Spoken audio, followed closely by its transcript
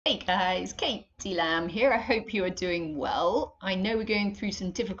Hey guys, Katie Lamb here. I hope you are doing well. I know we're going through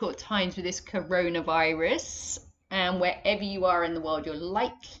some difficult times with this coronavirus, and wherever you are in the world, you're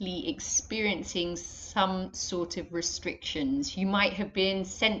likely experiencing some sort of restrictions. You might have been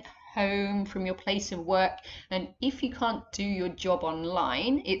sent home from your place of work, and if you can't do your job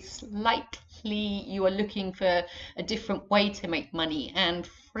online, it's likely you are looking for a different way to make money, and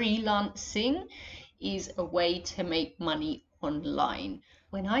freelancing is a way to make money online.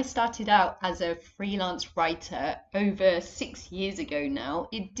 When I started out as a freelance writer over 6 years ago now,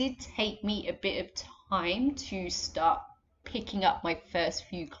 it did take me a bit of time to start picking up my first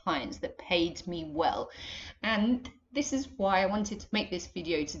few clients that paid me well. And this is why I wanted to make this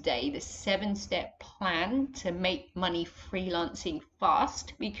video today, the 7-step plan to make money freelancing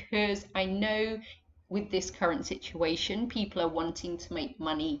fast, because I know with this current situation, people are wanting to make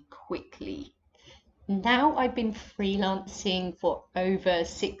money quickly. Now I've been freelancing for over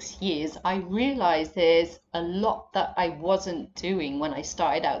 6 years, I realized there's a lot that I wasn't doing when I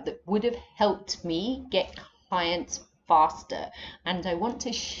started out that would have helped me get clients faster. And I want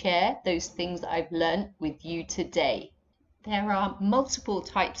to share those things that I've learned with you today. There are multiple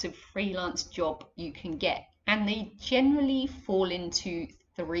types of freelance job you can get, and they generally fall into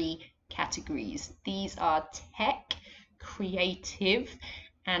 3 categories. These are tech, creative,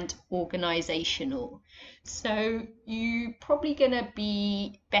 and organizational. So you're probably going to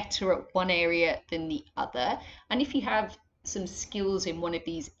be better at one area than the other, and if you have some skills in one of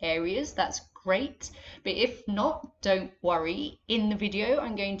these areas, that's great. But if not, don't worry. In the video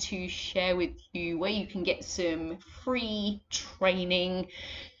I'm going to share with you where you can get some free training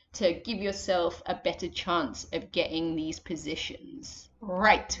to give yourself a better chance of getting these positions.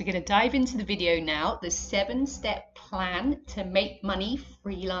 Right, we're going to dive into the video now, the 7-step plan to make money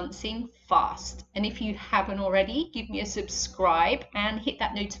freelancing fast. And if you haven't already, give me a subscribe and hit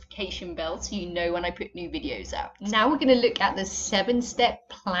that notification bell so you know when I put new videos out. Now we're going to look at the 7-step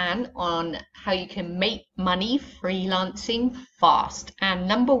plan on how you can make money freelancing fast. And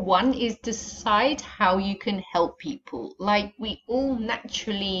number 1 is decide how you can help people. Like, we all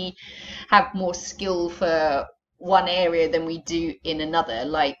naturally have more skill for one area than we do in another.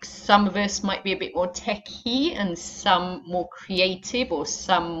 Like, some of us might be a bit more techy and some more creative or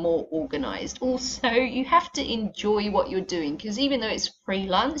some more organized. Also, you have to enjoy what you're doing, because even though it's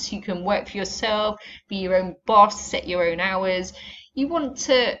freelance, you can work for yourself, be your own boss, set your own hours. You want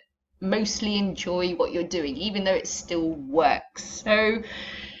to mostly enjoy what you're doing, even though it still works. So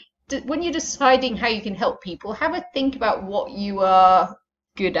when you're deciding how you can help people, have a think about what you are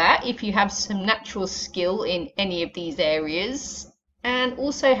good at, if you have some natural skill in any of these areas, and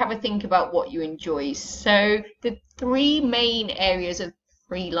also have a think about what you enjoy. So the 3 main areas of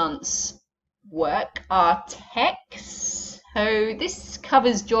freelance work are tech. So this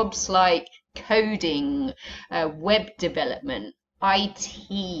covers jobs like coding, web development,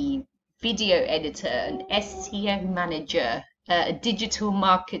 IT, video editor, an SEO manager, a digital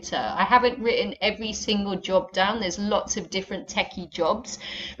marketer. I haven't written every single job down. There's lots of different techie jobs,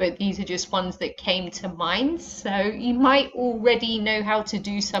 but these are just ones that came to mind. So you might already know how to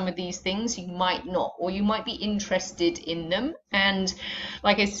do some of these things, you might not, or you might be interested in them. And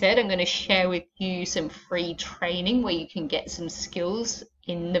like I said, I'm going to share with you some free training where you can get some skills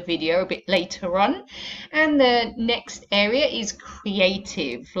in the video a bit later on. And the next area is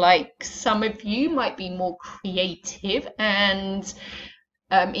creative. Like, some of you might be more creative and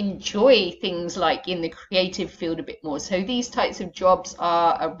enjoy things like in the creative field a bit more. So these types of jobs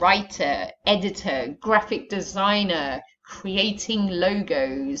are a writer, editor, graphic designer, creating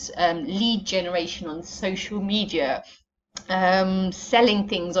logos, lead generation on social media, selling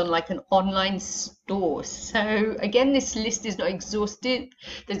things on like an online store. So again, this list is not exhaustive.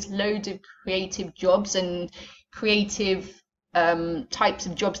 There's loads of creative jobs and creative types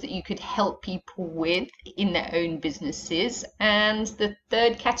of jobs that you could help people with in their own businesses. And the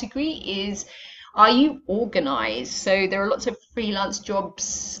 3rd category is, are you organized? So there are lots of freelance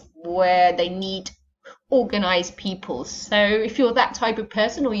jobs where they need organized people. So if you're that type of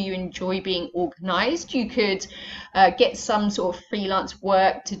person, or you enjoy being organized, you could get some sort of freelance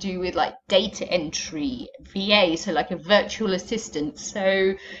work to do with like data entry, VA, so like a virtual assistant.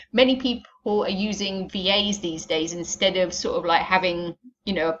 So many people are using VAs these days instead of sort of like having,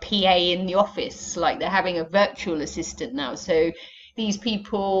 you know, a PA in the office. Like, they're having a virtual assistant now. So these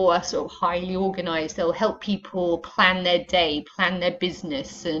people are sort of highly organized. They'll help people plan their day, plan their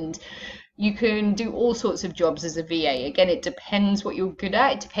business, and You can do all sorts of jobs as a VA. Again, it depends what you're good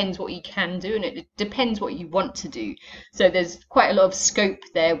at, it depends what you can do, and it depends what you want to do. So there's quite a lot of scope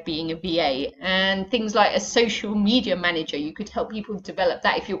there being a VA. And things like a social media manager, you could help people develop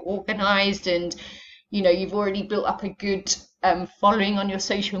that if you're organized and you've already built up a good following on your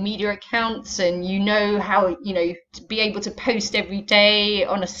social media accounts, and how to be able to post every day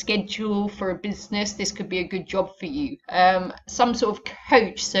on a schedule for a business. This could be a good job for you. Some sort of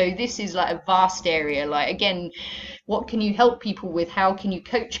coach, so this is like a vast area. Like, again, what can you help people with? How can you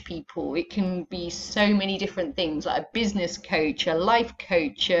coach people? It can be so many different things, like a business coach, a life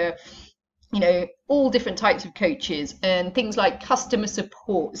coach, all different types of coaches, and things like customer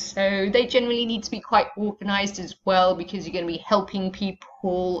support. So they generally need to be quite organized as well, because you're going to be helping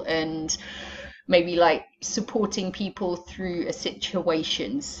people and maybe like supporting people through a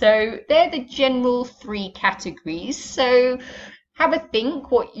situation. So they're the general 3 categories. So have a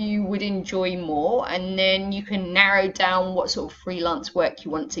think what you would enjoy more, and then you can narrow down what sort of freelance work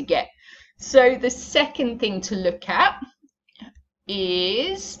you want to get. So the second thing to look at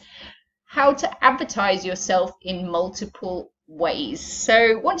is how to advertise yourself in multiple ways.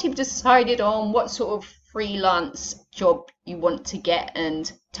 So once you've decided on what sort of freelance job you want to get and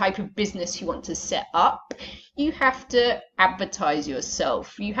type of business you want to set up, you have to advertise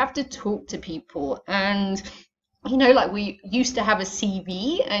yourself. You have to talk to people. And like we used to have a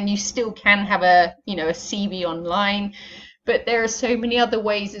CV, and you still can have a CV online, but there are so many other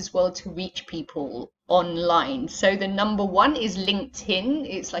ways as well to reach people online. So the number one is LinkedIn.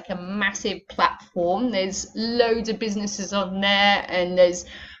 It's like a massive platform. There's loads of businesses on there, and there's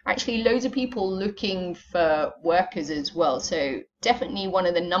actually loads of people looking for workers as well. So definitely one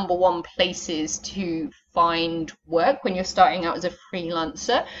of the number one places to find work when you're starting out as a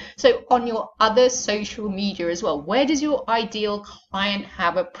freelancer. So on your other social media as well, where does your ideal client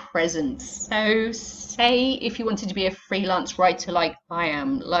have a presence? So say if you wanted to be a freelance writer like I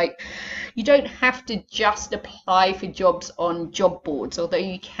am, like you don't have to just apply for jobs on job boards, although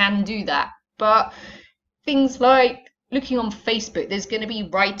you can do that. But things like looking on Facebook, there's going to be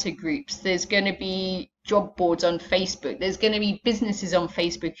writer groups, there's going to be job boards on Facebook, there's going to be businesses on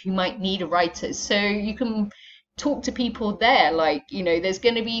Facebook who might need a writer. So you can talk to people there. Like, there's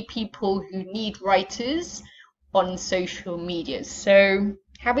going to be people who need writers on social media. So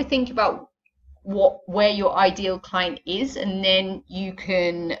have a think about where your ideal client is, and then you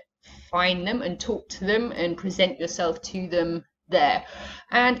can find them and talk to them and present yourself to them there.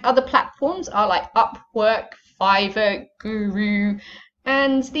 And other platforms are like Upwork, Fiverr, Guru,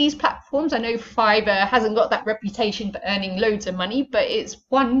 and these platforms, I know Fiverr hasn't got that reputation for earning loads of money, but it's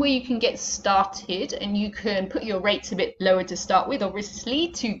one where you can get started and you can put your rates a bit lower to start with, obviously,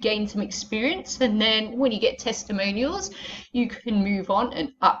 to gain some experience. And then when you get testimonials, you can move on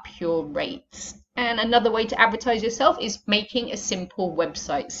and up your rates. And another way to advertise yourself is making a simple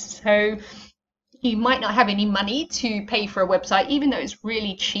website. So you might not have any money to pay for a website, even though it's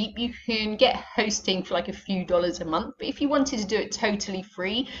really cheap. You can get hosting for like a few dollars a month. But if you wanted to do it totally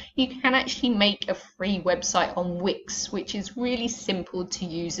free, you can actually make a free website on Wix, which is really simple to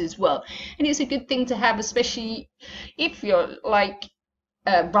use as well. And it's a good thing to have, especially if you're like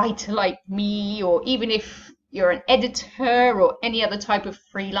a writer like me, or even if you're an editor or any other type of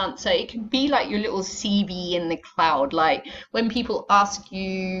freelancer. It can be like your little CV in the cloud. Like when people ask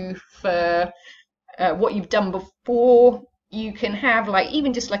you for what you've done before, you can have like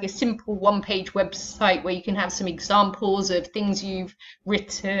even just like a simple one-page website where you can have some examples of things you've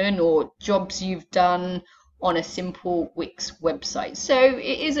written or jobs you've done on a simple Wix website. So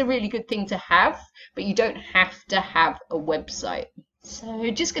it is a really good thing to have, but you don't have to have a website. So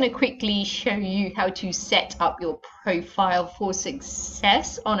just going to quickly show you how to set up your profile for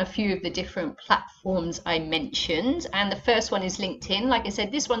success on a few of the different platforms I mentioned. And the first one is LinkedIn. Like I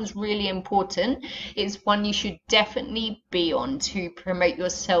said, this one's really important. It's one you should definitely be on to promote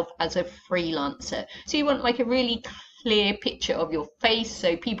yourself as a freelancer. So you want like a really clear picture of your face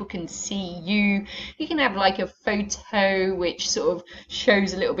so people can see you. You can have like a photo which sort of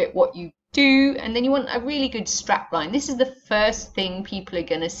shows a little bit what you do, and then you want a really good strapline. This is the first thing people are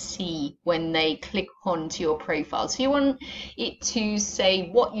going to see when they click onto your profile. So you want it to say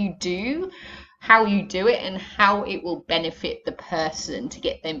what you do, how you do it, and how it will benefit the person to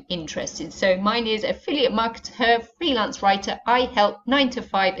get them interested. So mine is affiliate marketer, freelance writer. I help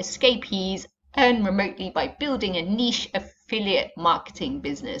 9-to-5 escapees earn remotely by building a niche affiliate marketing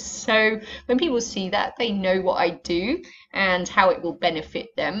business. So when people see that, they know what I do and how it will benefit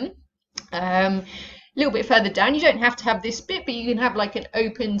them. little bit further down, you don't have to have this bit, but you can have like an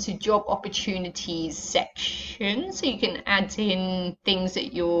open to job opportunities section. So you can add in things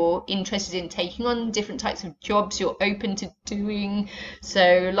that you're interested in taking on, different types of jobs you're open to doing.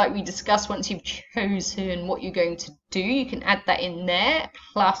 So like we discussed, once you've chosen what you're going to do, you can add that in there,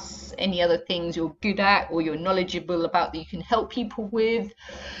 plus any other things you're good at or you're knowledgeable about that you can help people with.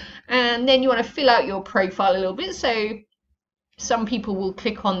 And then you want to fill out your profile a little bit. So some people will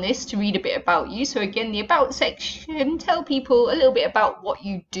click on this to read a bit about you. So again, the about section, tell people a little bit about what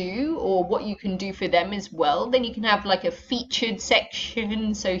you do or what you can do for them as well. Then you can have like a featured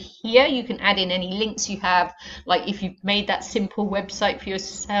section. So here you can add in any links you have, like if you've made that simple website for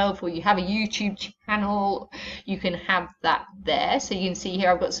yourself or you have a YouTube channel, you can have that there. So you can see here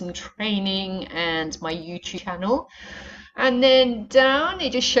I've got some training and my YouTube channel. And then down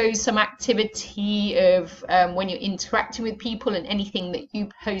it just shows some activity of when you're interacting with people and anything that you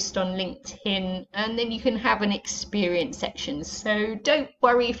post on LinkedIn. And then you can have an experience section. So don't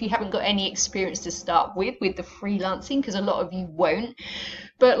worry if you haven't got any experience to start with the freelancing, because a lot of you won't.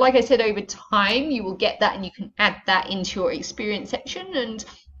 But like I said, over time you will get that and you can add that into your experience section. And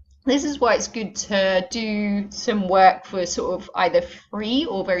this is why it's good to do some work for sort of either free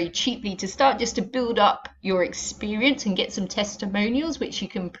or very cheaply to start, just to build up your experience and get some testimonials, which you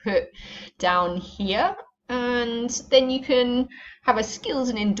can put down here. And then you can have a skills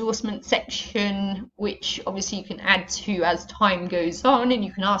and endorsement section, which obviously you can add to as time goes on, and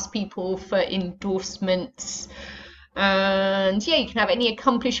you can ask people for endorsements. And yeah, you can have any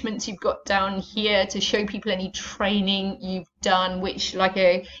accomplishments you've got down here to show people any training you've done, which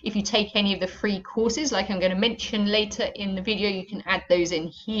if you take any of the free courses, like I'm going to mention later in the video, you can add those in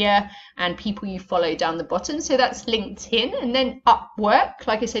here, and people you follow down the bottom. So that's LinkedIn. And then Upwork,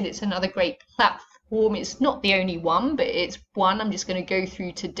 like I said, it's another great platform. It's not the only one, but it's one I'm just going to go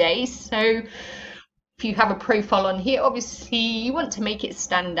through today. So if you have a profile on here, obviously you want to make it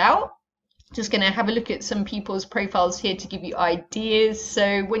stand out. Just going to have a look at some people's profiles here to give you ideas.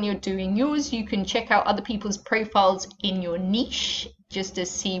 So when you're doing yours, you can check out other people's profiles in your niche just to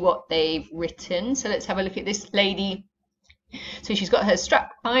see what they've written. So let's have a look at this lady. So she's got her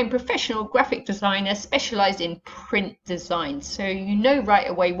strapline, professional graphic designer specialized in print design. So you know right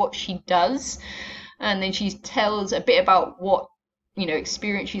away what she does. And then she tells a bit about what,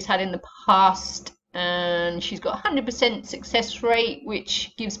 experience she's had in the past. And she's got 100% success rate,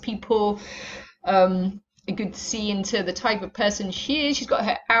 which gives people a good see into the type of person she is. She's got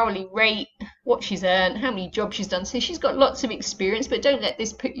her hourly rate, what she's earned, how many jobs she's done. So she's got lots of experience, but don't let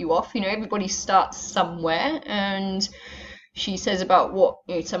this put you off. Everybody starts somewhere. And she says about what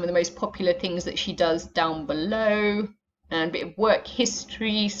some of the most popular things that she does down below, and a bit of work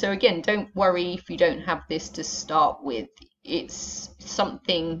history. So again, don't worry if you don't have this to start with. It's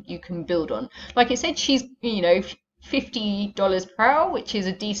something you can build on. Like I said, she's $50 per hour, which is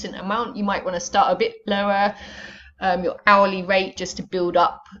a decent amount. You might want to start a bit lower, your hourly rate, just to build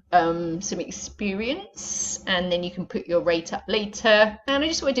up some experience, and then you can put your rate up later. And I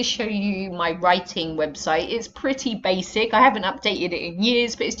just wanted to show you my writing website. It's pretty basic. I haven't updated it in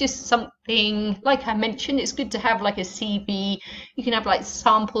years, but it's just something, like I mentioned, it's good to have like a CV. You can have like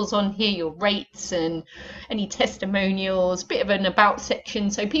samples on here, your rates and any testimonials, bit of an about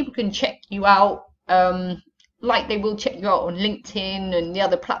section so people can check you out. Like they will check you out on LinkedIn and the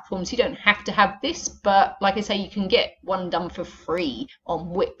other platforms. You don't have to have this, but like I say, you can get one done for free on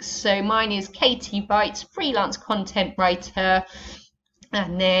Wix. So mine is Katie Writes, freelance content writer.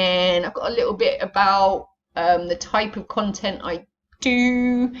 And then I've got a little bit about the type of content I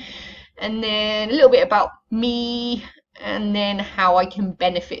do, and then a little bit about me, and then how I can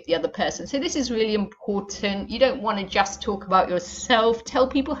benefit the other person. So this is really important. You don't want to just talk about yourself. Tell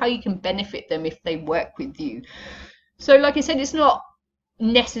people how you can benefit them if they work with you. So like I said, it's not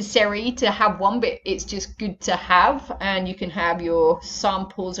necessary to have one, but it's just good to have. And you can have your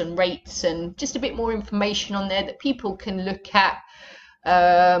samples and rates and just a bit more information on there that people can look at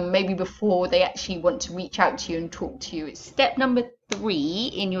maybe before they actually want to reach out to you and talk to you. It's step number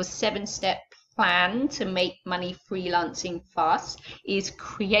 3 in your 7-step plan to make money freelancing fast is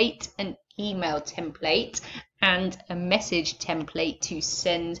create an email template and a message template to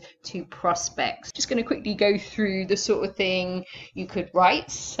send to prospects. Just going to quickly go through the sort of thing you could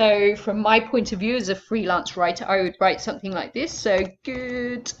write. So from my point of view as a freelance writer, I would write something like this. So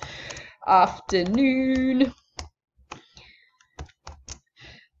good afternoon.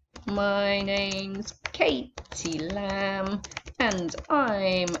 My name's Katie Lamb and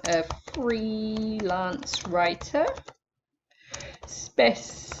I'm a freelance writer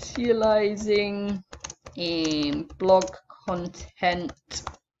specializing in blog content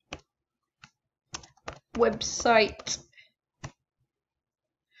website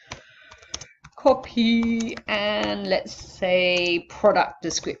copy, and let's say product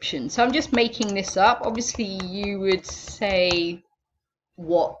description. So I'm just making this up. Obviously you would say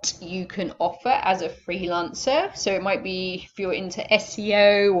what you can offer as a freelancer. So it might be if you're into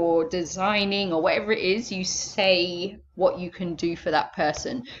SEO or designing or whatever it is, you say what you can do for that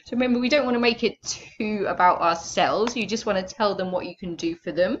person. So remember, we don't want to make it too about ourselves. You just want to tell them what you can do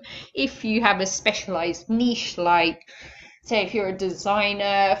for them. If you have a specialized niche, like say if you're a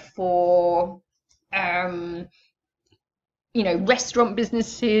designer for you know, restaurant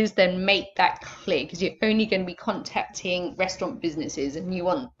businesses, then make that clear, because you're only going to be contacting restaurant businesses and you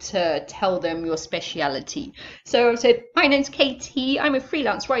want to tell them your speciality. So I've said, my name's Katie, I'm a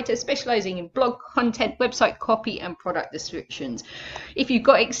freelance writer specializing in blog content, website copy and product descriptions. If you've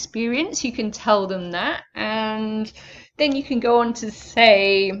got experience, you can tell them that, and then you can go on to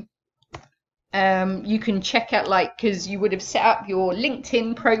say, you can check out, like, because you would have set up your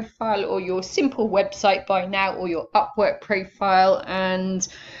LinkedIn profile or your simple website by now, or your Upwork profile, and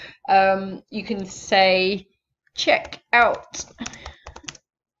you can say, check out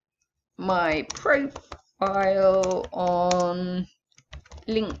my profile on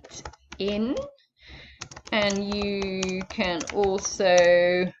LinkedIn, and you can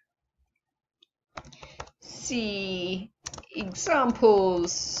also see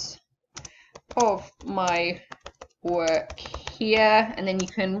examples of my work here, and then you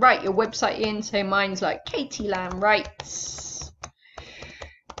can write your website in. So mine's like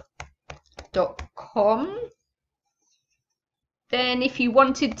katielamwrites.com. Then if you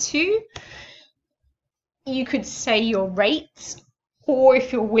wanted to, you could say your rates, or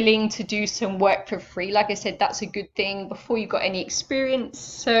if you're willing to do some work for free, like I said, that's a good thing before you've got any experience.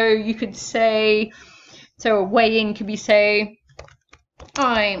 So you could say, so a weigh-in could be, say,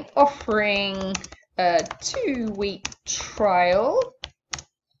 I'm offering a 2-week trial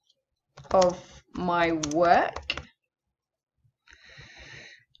of my work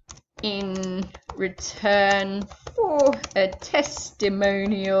in return for a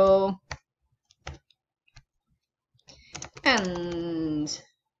testimonial and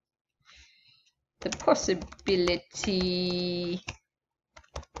the possibility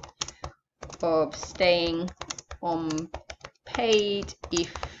of staying on paid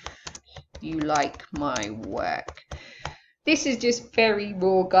if you like my work. This is just very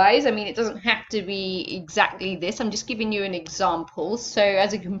raw, guys. I mean, it doesn't have to be exactly this. I'm just giving you an example. So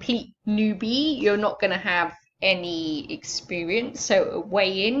as a complete newbie, you're not going to have any experience. So a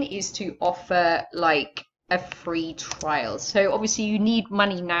weigh-in is to offer like a free trial. So obviously you need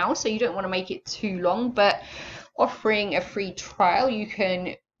money now, so you don't want to make it too long, but offering a free trial, you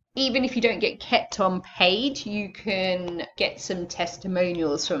can, even if you don't get kept on paid, you can get some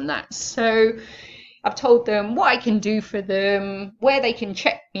testimonials from that. So I've told them what I can do for them, where they can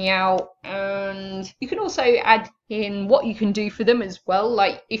check me out, and you can also add in what you can do for them as well.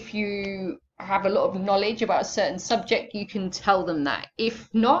 Like if you have a lot of knowledge about a certain subject, you can tell them that.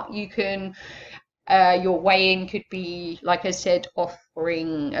 If not, you can your weigh-in could be, like I said,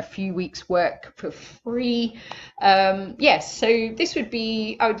 offering a few weeks work for free. Yes, so this would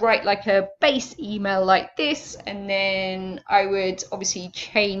be, I would write like a base email like this, and then I would obviously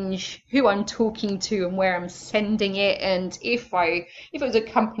change who I'm talking to and where I'm sending it. And if it was a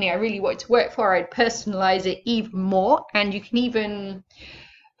company I really wanted to work for, I'd personalize it even more. And you can even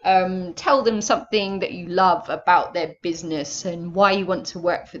tell them something that you love about their business and why you want to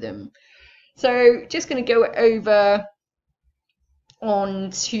work for them. So just going to go over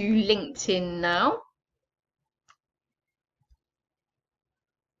onto LinkedIn now.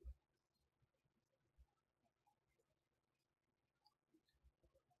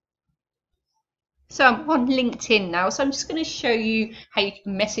 So I'm on LinkedIn now, so I'm just going to show you how you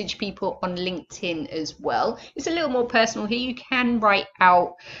can message people on LinkedIn as well. It's a little more personal here. You can write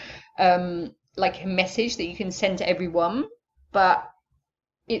out like a message that you can send to everyone, but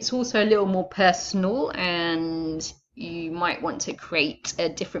it's also a little more personal, and you might want to create a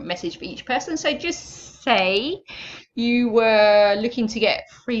different message for each person. So just say you were looking to get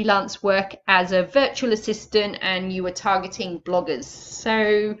freelance work as a virtual assistant and you were targeting bloggers.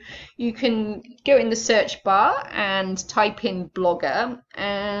 So you can go in the search bar and type in blogger,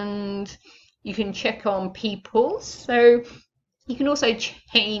 and you can check on people. So you can also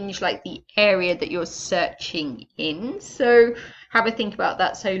change like the area that you're searching in. So have a think about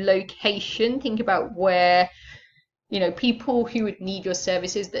that. So location, think about where, you know, people who would need your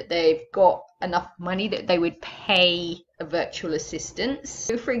services, that they've got enough money that they would pay a virtual assistant.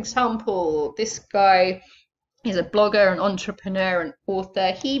 So for example, this guy is a blogger, an entrepreneur, an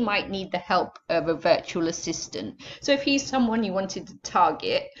author, he might need the help of a virtual assistant. So if he's someone you wanted to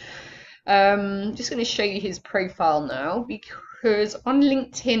target, just going to show you his profile now, because on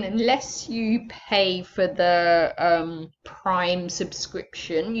LinkedIn, unless you pay for the Prime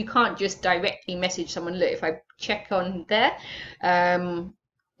subscription, you can't just directly message someone. Look, if I check on there,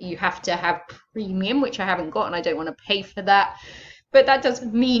 you have to have premium, which I haven't got, and I don't want to pay for that. But that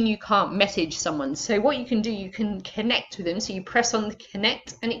doesn't mean you can't message someone. So what you can do, you can connect with them. So you press on the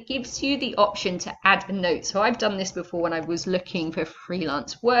connect and it gives you the option to add a note. So I've done this before when I was looking for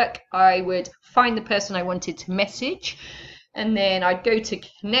freelance work. I would find the person I wanted to message and then I'd go to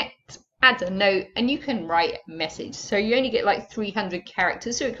connect, add a note, and you can write a message. So you only get like 300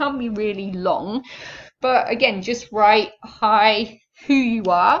 characters, so it can't be really long. But again, just write hi, who you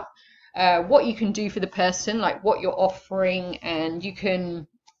are, what you can do for the person, like what you're offering, and you can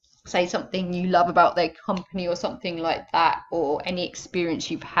say something you love about their company or something like that, or any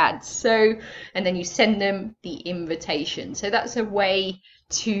experience you've had. So, and then you send them the invitation. So that's a way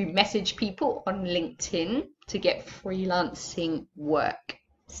to message people on LinkedIn to get freelancing work.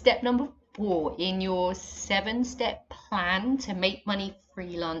 Step number 4 in your 7-step plan to make money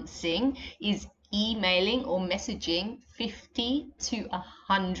freelancing is emailing or messaging 50 to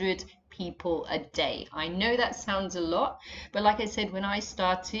 100 people a day. I know that sounds a lot, but like I said, when I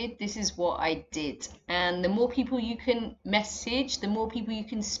started, this is what I did. And the more people you can message, the more people you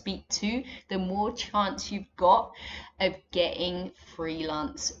can speak to, the more chance you've got of getting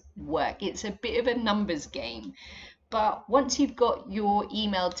freelance work. It's a bit of a numbers game. But once you've got your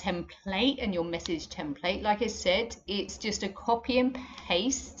email template and your message template, like I said, it's just a copy and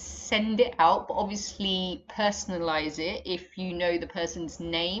paste, send it out, but obviously personalize it if you know the person's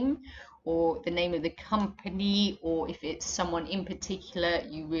name or the name of the company, or if it's someone in particular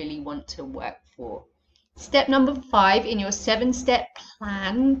you really want to work for. Step number 5 in your 7-step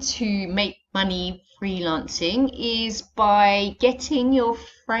plan to make money freelancing is by getting your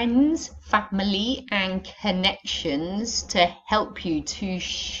friends, family, and connections to help you to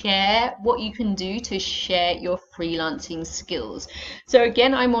share what you can do to share your freelancing skills. So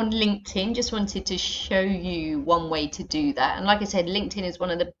again, I'm on LinkedIn, just wanted to show you one way to do that. And like I said, LinkedIn is one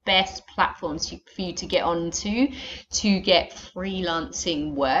of the best platforms for you to get onto to get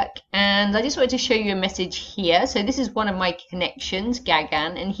freelancing work. And I just wanted to show you a message here. So this is one of my connections,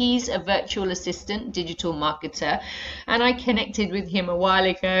 Gagan, and he's a virtual assistant, digital marketer, and I connected with him a while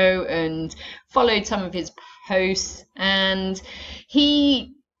ago and followed some of his posts, and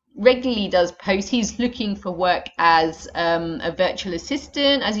he regularly does posts. He's looking for work as a virtual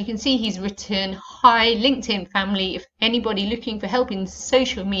assistant. As you can see, he's written, "Hi LinkedIn family, if anybody looking for help in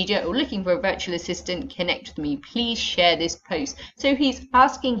social media or looking for a virtual assistant, connect with me. Please share this post." So he's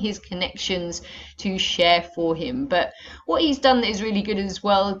asking his connections to share for him. But what he's done that is really good as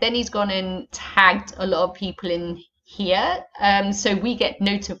well, then he's gone and tagged a lot of people in here, so we get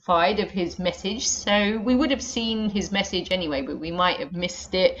notified of his message. So we would have seen his message anyway, but we might have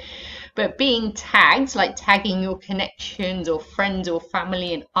missed it. But being tagged, like tagging your connections or friends or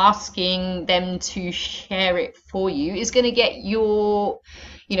family and asking them to share it for you, is going to get your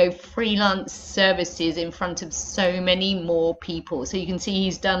freelance services in front of so many more people. So you can see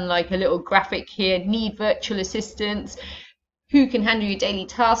he's done like a little graphic here: need virtual assistants, who can handle your daily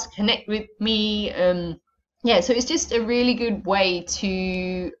tasks, connect with me. Yeah, so it's just a really good way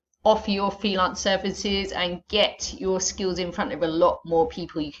to offer your freelance services and get your skills in front of a lot more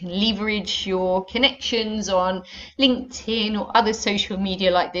people. You can leverage your connections on LinkedIn or other social media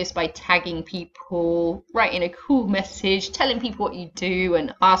like this by tagging people, writing a cool message, telling people what you do,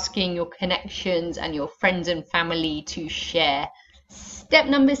 and asking your connections and your friends and family to share. Step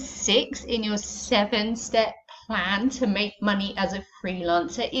number 6 in your 7-step plan to make money as a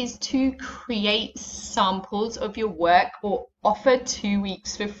freelancer is to create samples of your work or offer 2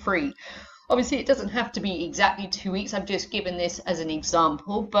 weeks for free. Obviously, it doesn't have to be exactly 2 weeks. I've just given this as an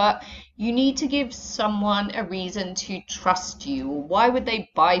example, but you need to give someone a reason to trust you. Or why would they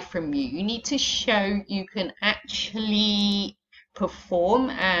buy from you? You need to show you can actually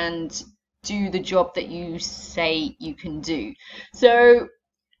perform and do the job that you say you can do. So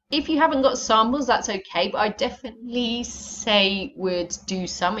if you haven't got samples, that's okay, but I definitely say would do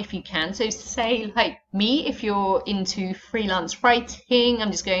some if you can. So say like me, if you're into freelance writing,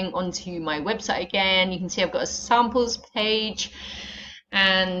 I'm just going onto my website again. You can see I've got a samples page.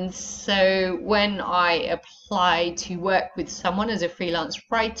 And so when I apply to work with someone as a freelance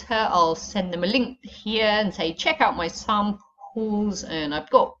writer, I'll send them a link here and say, check out my samples, and I've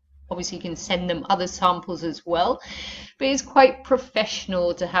got obviously you can send them other samples as well, but it's quite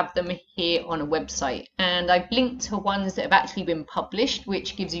professional to have them here on a website. And I've linked to ones that have actually been published,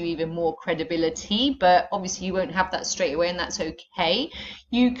 which gives you even more credibility, but obviously you won't have that straight away, and that's okay.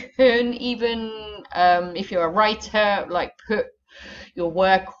 You can even, if you're a writer, like put your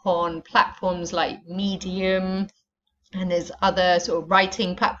work on platforms like Medium, and there's other sort of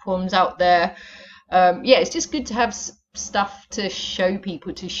writing platforms out there. Yeah, it's just good to have stuff to show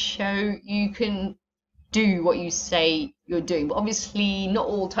people, to show you can do what you say you're doing. But obviously not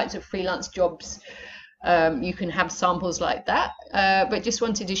all types of freelance jobs you can have samples like that, but just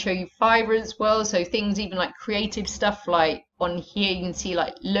wanted to show you Fiverr as well. So things even like creative stuff, like on here you can see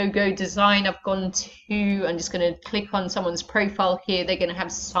like logo design. I've gone to, I'm just going to click on someone's profile here, they're going to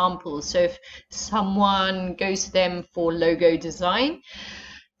have samples. So if someone goes to them for logo design,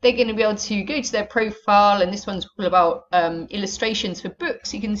 they're going to be able to go to their profile, and this one's all about illustrations for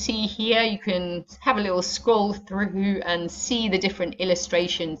books. You can see here, you can have a little scroll through and see the different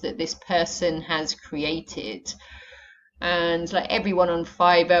illustrations that this person has created. And like everyone on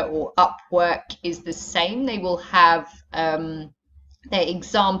Fiverr or Upwork is the same. They will have their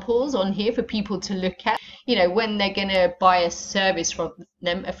examples on here for people to look at. You know, when they're going to buy a service from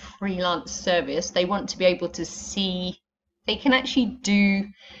them, a freelance service, they want to be able to see they can actually do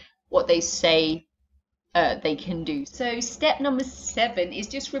what they say they can do. So step number 7 is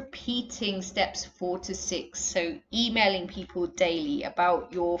just repeating steps 4 to 6. So emailing people daily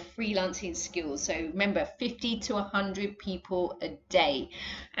about your freelancing skills. So remember, 50 to 100 people a day,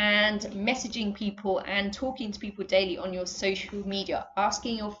 and messaging people and talking to people daily on your social media,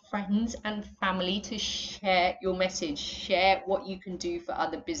 asking your friends and family to share your message, share what you can do for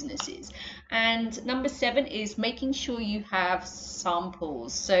other businesses. And number 7 is making sure you have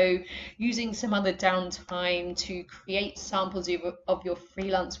samples. So using some other downtime to create samples of your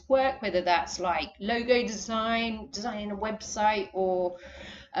freelance work, whether that's like logo design, designing a website, or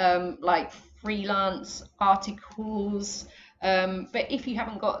like freelance articles. But if you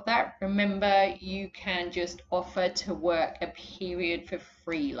haven't got that, remember you can just offer to work a period for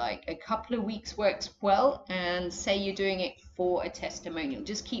free, like a couple of weeks works well, and say you're doing it for a testimonial.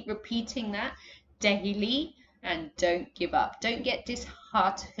 Just keep repeating that daily and don't give up. Don't get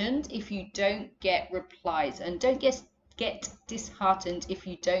disheartened if you don't get replies, and don't get disheartened if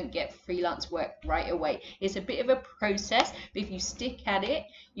you don't get freelance work right away. It's a bit of a process, but if you stick at it,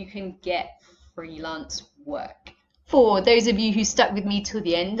 you can get freelance work. For those of you who stuck with me till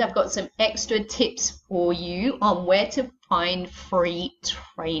the end, I've got some extra tips for you on where to find free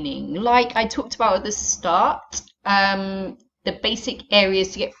training. Like I talked about at the start, the basic areas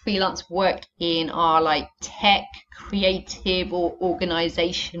to get freelance work in are like tech, creative, or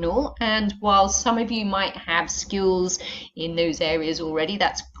organizational. And while some of you might have skills in those areas already,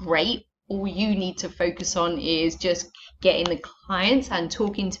 that's great. All you need to focus on is just getting the clients and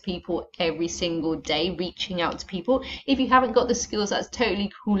talking to people every single day, reaching out to people. If you haven't got the skills, that's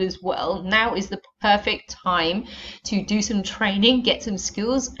totally cool as well. Now is the perfect time to do some training, get some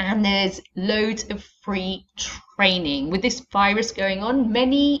skills, and there's loads of free training. With this virus going on,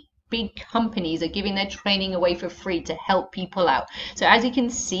 many big companies are giving their training away for free to help people out. So as you can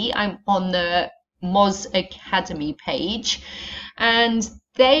see, I'm on the Moz Academy page, and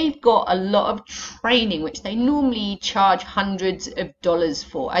they've got a lot of training which they normally charge hundreds of dollars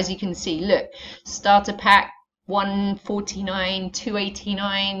for. As you can see, look, starter pack $149,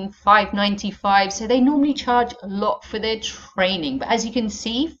 $289, $595. So they normally charge a lot for their training, but as you can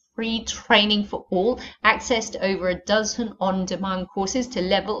see, free training for all, access to over a dozen on-demand courses to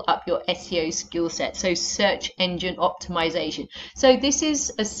level up your SEO skill set, so search engine optimization. So this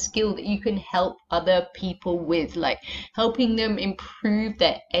is a skill that you can help other people with, like helping them improve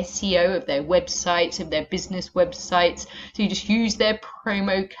their SEO of their websites, of their business websites. So you just use their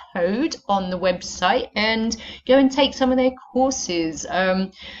promo code on the website and go and take some of their courses.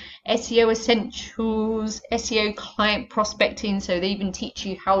 SEO essentials, SEO client prospecting, so they even teach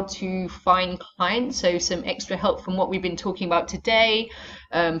you how to find clients, so some extra help from what we've been talking about today.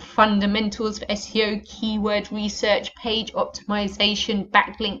 Fundamentals for SEO, keyword research, page optimization,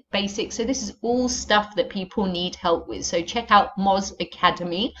 backlink basics. So this is all stuff that people need help with, so check out Moz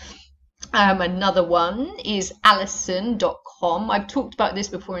Academy. Another one is Allison.com. I've talked about this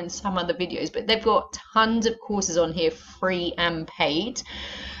before in some other videos, but they've got tons of courses on here, free and paid.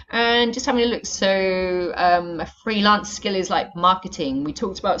 And just having a look, so a freelance skill is like marketing. We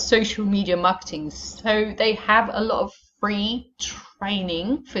talked about social media marketing, so they have a lot of free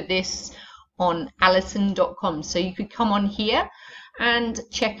training for this on Allison.com. So you could come on here and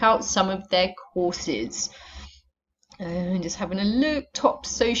check out some of their courses. Just having a look, top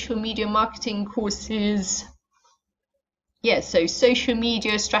social media marketing courses. Yeah, so social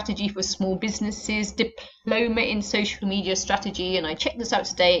media strategy for small businesses, diploma in social media strategy, and I checked this out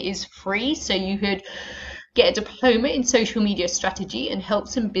today, it is free, so you could get a diploma in social media strategy and help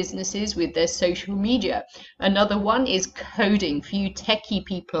some businesses with their social media. Another one is coding for you techie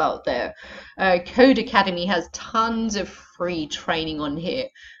people out there. Code Academy has tons of free training on here.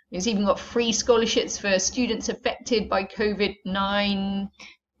 It's even got free scholarships for students affected by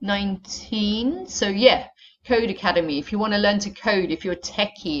COVID-19. So yeah, Code Academy. If you want to learn to code, if you're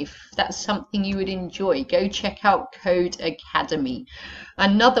techie, if that's something you would enjoy, go check out Code Academy.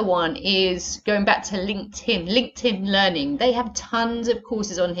 Another one is going back to LinkedIn Learning. They have tons of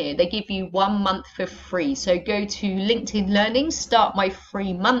courses on here. They give you 1 month for free. So go to LinkedIn Learning, start my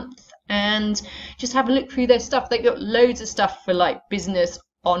free month, and just have a look through their stuff. They've got loads of stuff for like business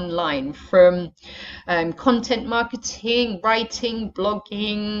online, from content marketing, writing,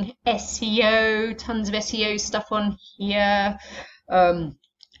 blogging, SEO, tons of SEO stuff on here,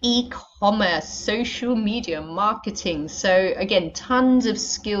 e-commerce, social media marketing. So again, tons of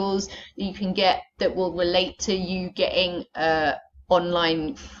skills that you can get that will relate to you getting a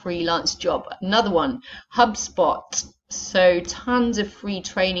online freelance job. Another one, HubSpot. So tons of free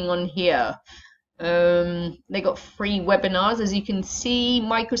training on here. They got free webinars, as you can see,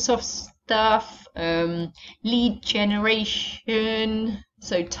 Microsoft stuff, lead generation,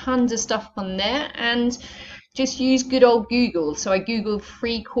 so tons of stuff on there. And just use good old Google. So I googled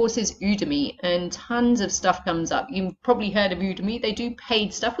free courses Udemy and tons of stuff comes up. You've probably heard of Udemy. They do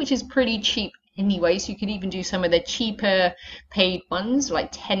paid stuff, which is pretty cheap anyway, so you could even do some of the cheaper paid ones,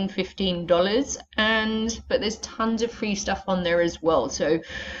 like $10-15, but there's tons of free stuff on there as well. So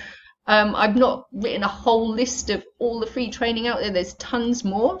I've not written a whole list of all the free training out there. There's tons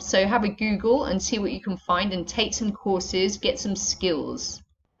more. So have a Google and see what you can find and take some courses, get some skills.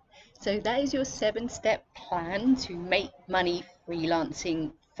 So that is your 7-step plan to make money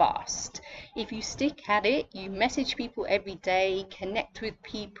freelancing fast. If you stick at it, you message people every day, connect with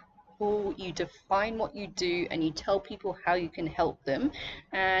people, you define what you do, and you tell people how you can help them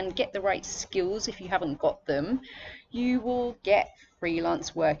and get the right skills if you haven't got them, you will get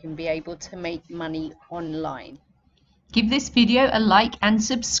freelance work and be able to make money online. Give this video a like and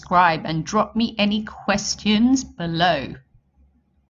subscribe, and drop me any questions below.